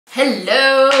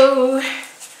Hello!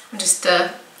 I'm just,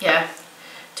 yeah,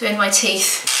 doing my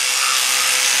teeth.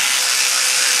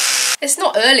 It's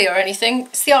not early or anything,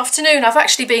 it's the afternoon. I've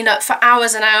actually been up for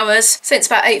hours and hours since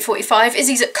about 8:45.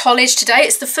 Izzy's at college today.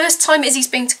 It's the first time Izzy's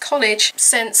been to college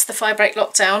since the fire-break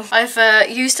lockdown. I've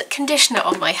used conditioner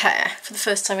on my hair for the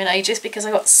first time in ages because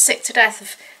I got sick to death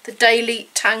of the daily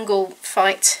tangle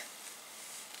fight.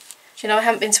 Do you know, I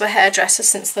haven't been to a hairdresser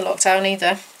since the lockdown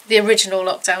either. The original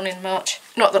lockdown in March.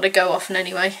 Not that I go often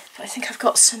anyway. But I think I've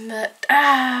got some,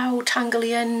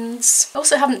 tangly ends. I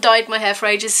also haven't dyed my hair for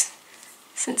ages.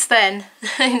 Since then,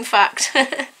 in fact.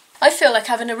 I feel like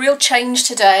having a real change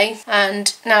today,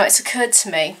 and now it's occurred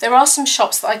to me, there are some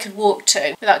shops that I could walk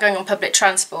to without going on public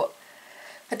transport,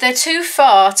 but they're too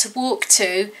far to walk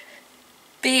to,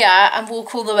 be at and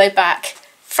walk all the way back,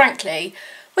 frankly,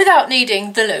 without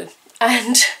needing the loo,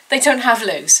 and they don't have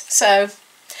loos. So,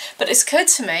 but it's occurred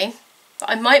to me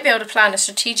that I might be able to plan a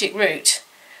strategic route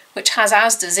which has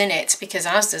Asda's in it, because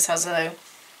Asda's has a loo.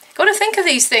 Got to think of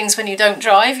these things when you don't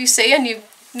drive, you see, and you're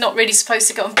not really supposed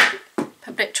to go on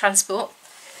public transport.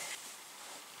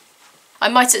 I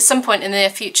might at some point in the near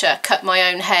future cut my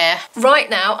own hair. Right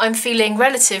now I'm feeling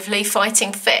relatively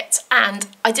fighting fit, and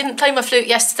I didn't play my flute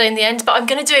yesterday in the end, but I'm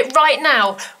going to do it right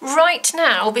now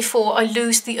before I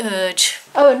lose the urge.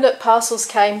 Oh, and look, parcels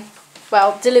came.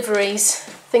 Well, deliveries,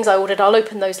 things I ordered. I'll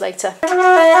open those later. That'll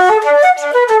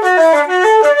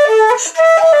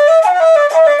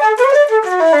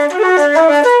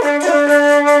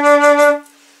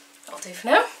do for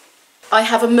now. I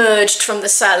have emerged from the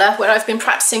cellar where I've been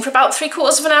practicing for about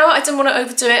 3/4 of an hour. I didn't want to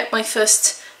overdo it my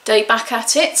first day back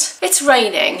at it. It's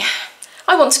raining.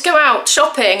 I want to go out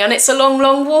shopping and it's a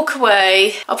long walk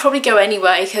away. I'll probably go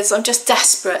anyway because I'm just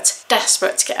desperate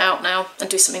to get out now and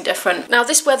do something different. Now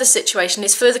this weather situation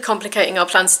is further complicating our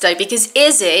plans today because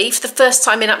Izzy, for the first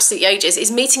time in absolutely ages, is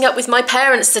meeting up with my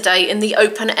parents today in the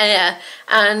open air,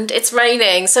 and it's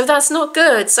raining, so that's not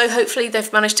good. So hopefully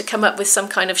they've managed to come up with some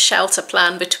kind of shelter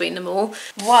plan between them all.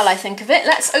 While I think of it,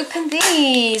 let's open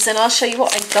these and I'll show you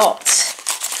what I got.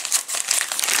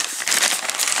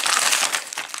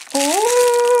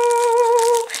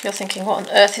 Ooh, you're thinking, what on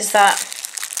earth is that?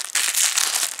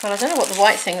 Well, I don't know what the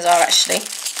white things are actually.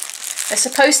 They're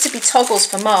supposed to be toggles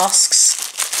for masks.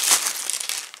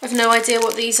 I've no idea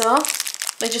what these are.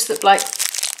 They just look like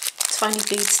tiny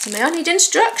beads to me. I need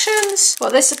instructions.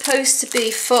 What they're supposed to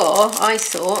be for, I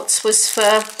thought, was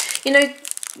for, you know,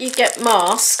 you get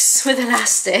masks with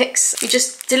elastics. You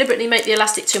just deliberately make the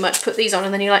elastic too much, put these on,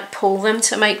 and then you like pull them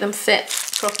to make them fit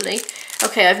properly.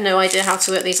 Okay, I have no idea how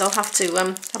to work these. I'll have to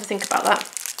have a think about that.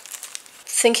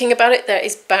 Thinking about it, there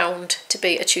is bound to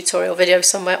be a tutorial video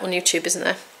somewhere on YouTube, isn't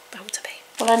there? Bound to be.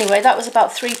 Well, anyway, that was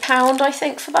about £3, I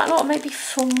think, for that lot, maybe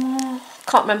 4.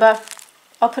 Can't remember.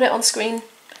 I'll put it on screen.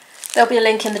 There'll be a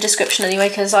link in the description anyway,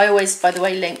 because I always, by the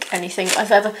way, link anything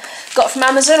I've ever got from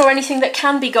Amazon or anything that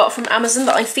can be got from Amazon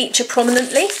that I feature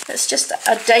prominently. It's just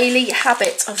a daily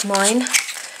habit of mine.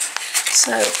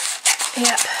 So,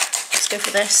 yep. Let's go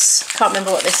for this. Can't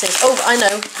remember what this is. Oh, I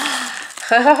know.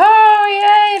 Oh,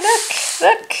 yay,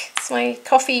 look. It's my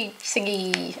coffee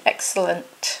thingy.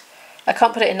 Excellent. I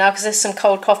can't put it in now because there's some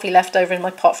cold coffee left over in my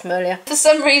pot from earlier. For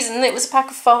some reason it was a pack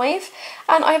of 5,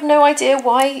 and I have no idea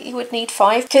why you would need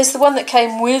 5, because the one that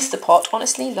came with the pot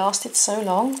honestly lasted so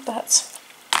long. But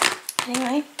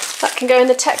anyway, that can go in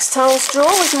the textiles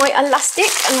drawer with my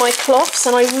elastic and my cloths,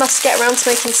 and I must get around to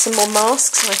making some more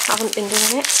masks, and I haven't been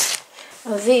doing it.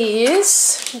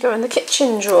 These go in the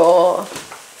kitchen drawer.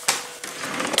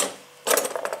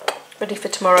 Ready for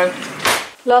tomorrow.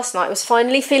 Last night I was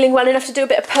finally feeling well enough to do a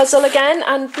bit of puzzle again,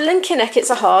 and blinking heck,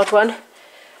 it's a hard one.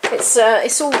 It's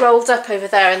all rolled up over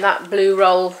there in that blue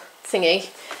roll thingy.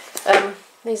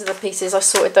 These are the pieces. I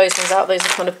sorted those ones out. Those are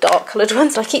kind of dark coloured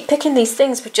ones. I keep picking these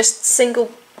things with just single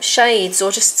shades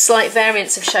or just slight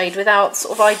variants of shade without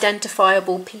sort of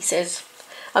identifiable pieces.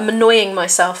 I'm annoying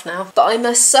myself now. But I'm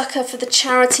a sucker for the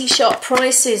charity shop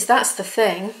prices, that's the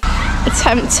thing.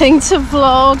 Attempting to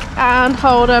vlog and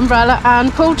hold umbrella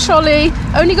and pull trolley.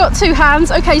 Only got 2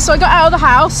 hands. Okay, so I got out of the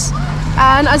house,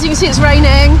 and as you can see it's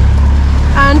raining,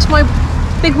 and my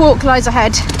big walk lies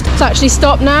ahead. It's actually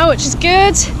stopped now, which is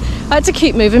good. I had to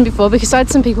keep moving before because I had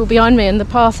some people behind me and the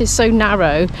path is so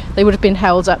narrow they would have been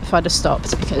held up if I'd have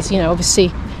stopped, because, you know, obviously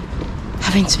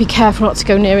having to be careful not to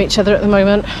go near each other at the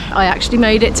moment. I actually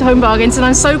made it to Home Bargains, and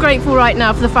I'm so grateful right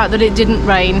now for the fact that it didn't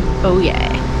rain. Oh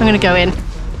yeah, I'm gonna go in.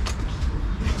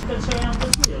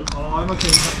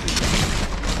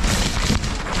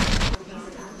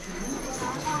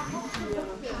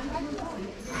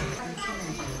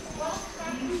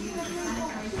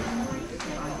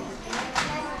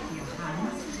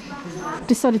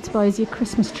 Decided to buy Izzy a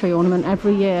Christmas tree ornament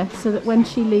every year so that when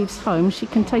she leaves home she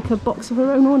can take a box of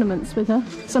her own ornaments with her.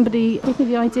 Somebody gave me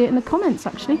the idea in the comments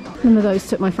actually. None of those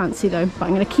took my fancy though, but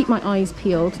I'm going to keep my eyes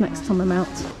peeled next time I'm out.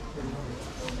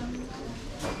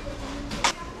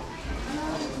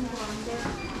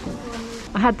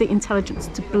 I had the intelligence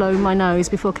to blow my nose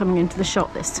before coming into the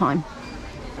shop this time.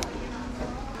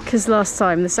 Because last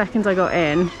time, the second I got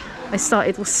in, I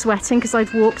started sweating because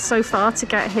I'd walked so far to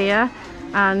get here,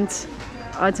 and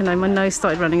I don't know, my nose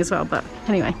started running as well, but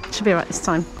anyway, should be alright this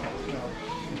time.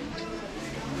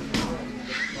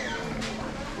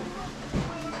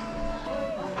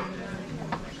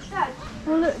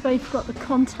 Oh look, they've got the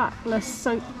contactless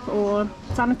soap or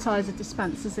sanitizer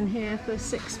dispensers in here for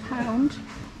 £6.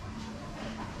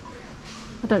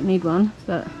 I don't need one,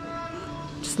 but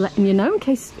just letting you know in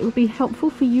case it would be helpful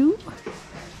for you.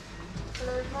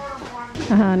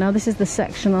 Now this is the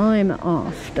section I'm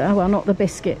after. Well, not the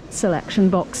biscuit selection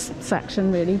box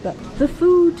section really, but the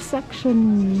food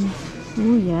section.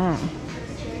 Oh yeah.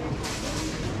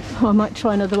 Oh, I might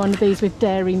try another one of these with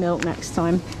dairy milk next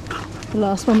time. The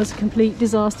last one was a complete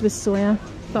disaster with soya,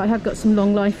 but I have got some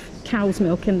long life cow's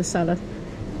milk in the cellar,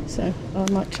 so I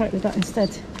might try it with that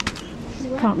instead.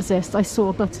 Can't resist. I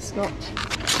saw butterscotch.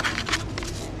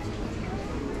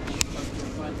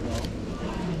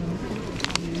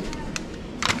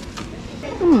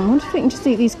 I wonder if you can just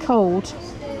eat these cold.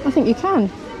 I think you can.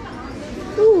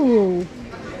 Ooh.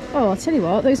 Oh, I'll tell you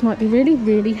what, those might be really,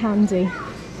 really handy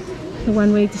for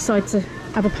when we decide to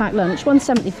have a packed lunch.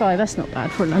 £1.75, that's not bad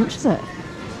for a lunch, is it?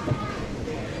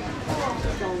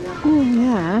 Oh,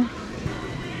 yeah.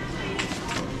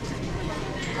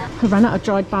 I ran out of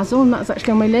dried basil and that's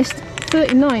actually on my list.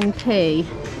 39p.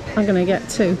 I'm going to get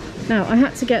two. Now, I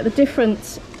had to get the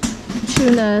different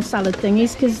tuna salad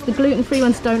thingies because the gluten-free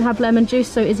ones don't have lemon juice,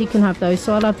 so Izzy can have those.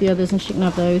 So I'll have the others and she can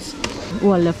have those.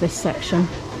 Oh, I love this section.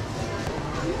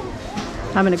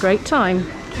 Having a great time.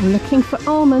 I'm looking for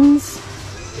almonds.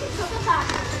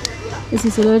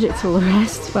 Izzy's allergic to all the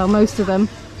rest. Well, most of them.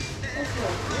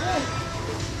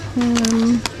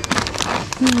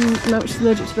 No, she's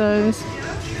allergic to those.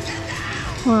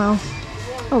 Wow.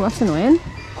 Oh, that's annoying.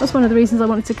 That's one of the reasons I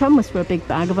wanted to come, was for a big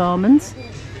bag of almonds.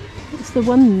 It's the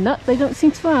one nut they don't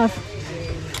seem to have.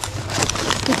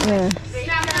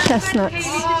 Chestnuts.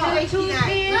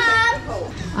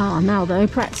 Ah, now though,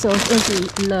 pretzels.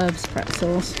 Izzy loves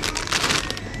pretzels.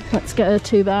 Let's get her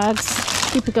 2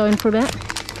 bags. Keep her going for a bit.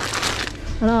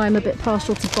 And I'm a bit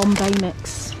partial to Bombay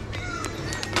mix.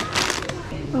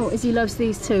 Oh, Izzy loves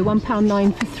these too.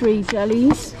 £1.09 for 3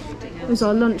 jellies. Those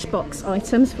are lunchbox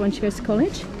items for when she goes to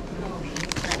college.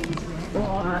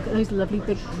 Oh, look at those lovely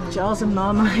big jars of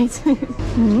Marmite.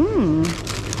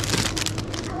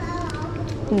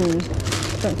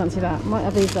 Don't fancy that. Might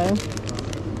have these though.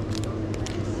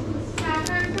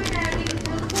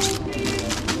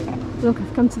 Look,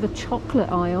 I've come to the chocolate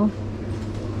aisle.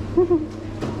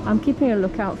 I'm keeping a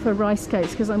lookout for rice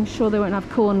cakes because I'm sure they won't have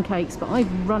corn cakes, but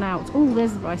I've run out. Oh,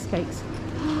 there's the rice cakes.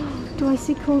 Do I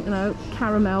see corn? No,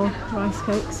 caramel rice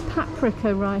cakes,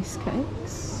 paprika rice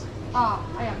cakes. I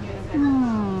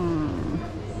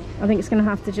think it's going to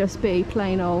have to just be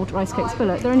plain old rice cakes. But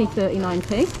look, they're only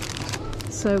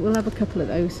 39p, so we'll have a couple of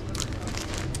those.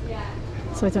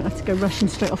 So I don't have to go rushing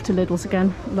straight off to Lidl's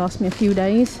again. It'll last me a few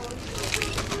days.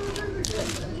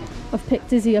 I've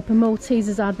picked Izzy up a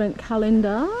Maltesers advent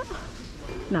calendar.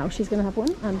 Now she's going to have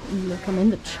one. And look, I'm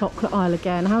in the chocolate aisle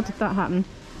again. How did that happen?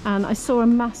 And I saw a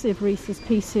massive Reese's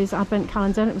Pieces advent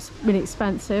calendar and it was really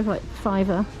expensive, like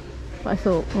 £5. But I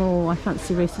thought, oh, I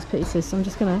fancy Reese's Pieces, so I'm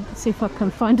just going to see if I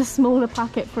can find a smaller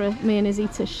packet for me and Izzy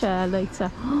to share later.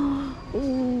 Oh,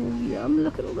 yum,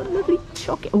 look at all the lovely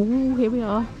chocolate. Oh, here we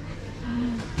are.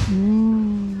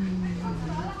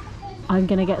 I'm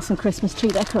going to get some Christmas tree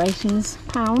decorations.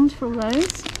 £1 for all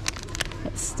those.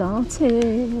 Let's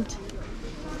started.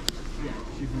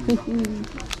 Look,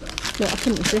 I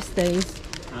couldn't resist these.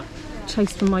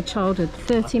 Chased from my childhood.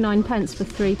 39p for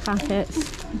 3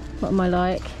 packets. What am I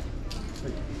like?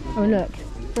 Oh look,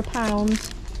 for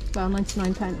 £1, well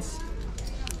 99p.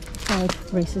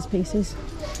 5 Reese's Pieces.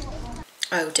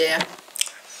 Oh dear.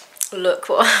 Look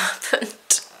what happened.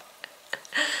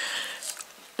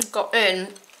 Got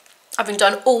in, having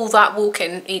done all that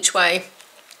walking each way.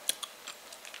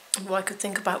 All I could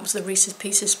think about was the Reese's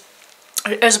Pieces.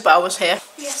 Isabel was here.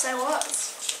 Yes, I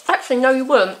was. Actually, no, you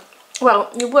weren't.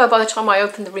 Well, you were by the time I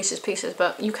opened the Reese's Pieces,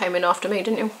 but you came in after me,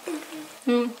 didn't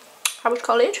you? How was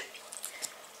college?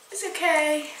 It's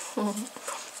okay.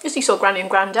 You saw Granny and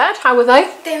Grandad. How were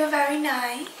they? They were very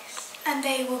nice. And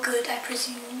they were good, I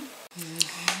presume.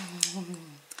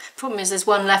 Problem is there's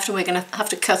one left and we're going to have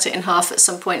to cut it in half at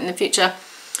some point in the future.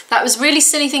 That was a really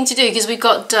silly thing to do because we've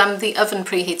got the oven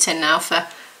preheating now for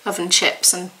oven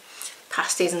chips and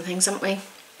pasties and things, haven't we?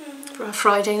 For our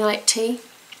Friday night tea.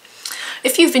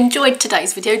 If you've enjoyed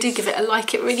today's video, do give it a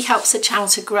like. It really helps the channel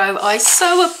to grow. I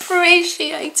so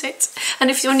appreciate it.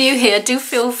 And if you're new here, do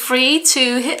feel free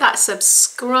to hit that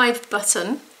subscribe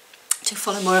button to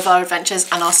follow more of our adventures,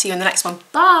 and I'll see you in the next one.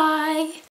 Bye!